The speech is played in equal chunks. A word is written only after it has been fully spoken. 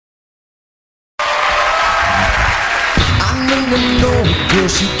no, girl,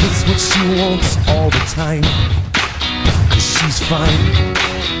 she gets what she wants all the time, 'cause she's fine.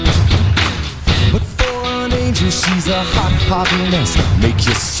 But for an angel, she's a hot, hot mess. Make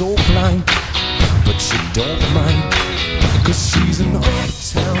you so blind, but you don't mind, 'cause she's an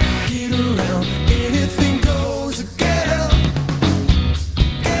uptown, get around, anything goes, girl.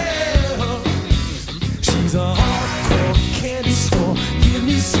 Girl, she's a hardcore candy store, give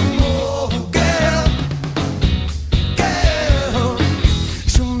me some more, girl. Girl,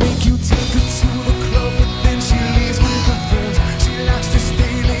 she'll make you take her to the club, but then she leaves with her friends. She likes to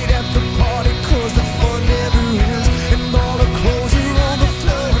stay late at the party, 'cause the fun never ends. And all her clothes are on the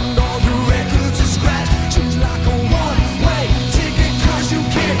floor, and all the records are scratched. She's like a one-way ticket, 'cause you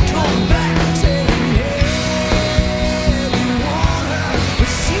can't come back. Say, hey, you want her,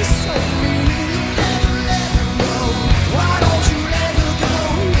 but she's so mean, you never let her go. Why don't you let her go?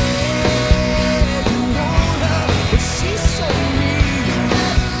 Yeah, you want her, but she's so mean, you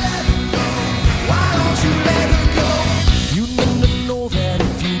never let her go. Why don't you let her go? You never know that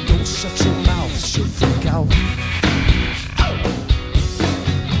if you don't shut your mouth, she'll freak out.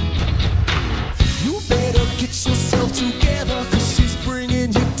 You better get yourself together, 'cause she's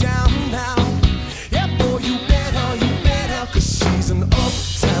bringing you down now. Yeah, boy, you better, 'cause she's an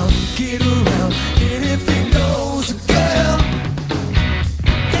uptown, get around, anything goes, girl.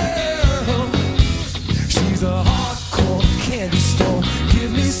 Girl, she's a hardcore candy store,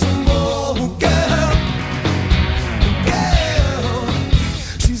 give me some more, girl. Girl,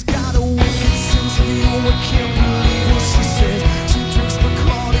 she's got a wicked sense of humor, can't believe what she says. She drinks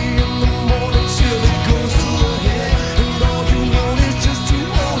Bacardi in the morning till it goes to her head, and all you want is just to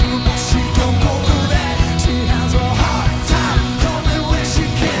hold her, but she don't go for that. She has a hard time coming when she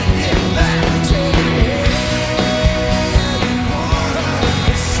can't get back. Say, hey, you want her,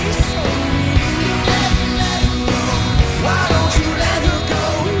 but she's so mean, you never let her go. Why don't you let her go?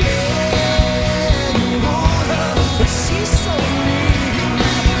 Yeah, you want her, but she's so mean, you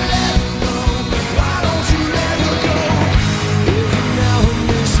never let her go. Why don't you let her go? Every now and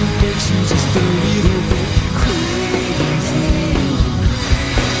then she makes you just a little bit crazy.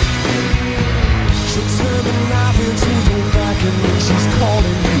 She'll turn the knife into your back, and then she's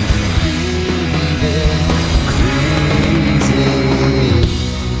calling you baby crazy.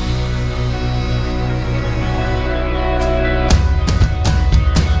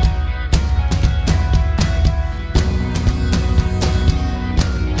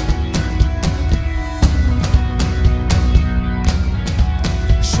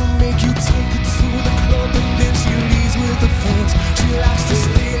 She'll make you take her to the club, but then she leaves with her friends. She likes to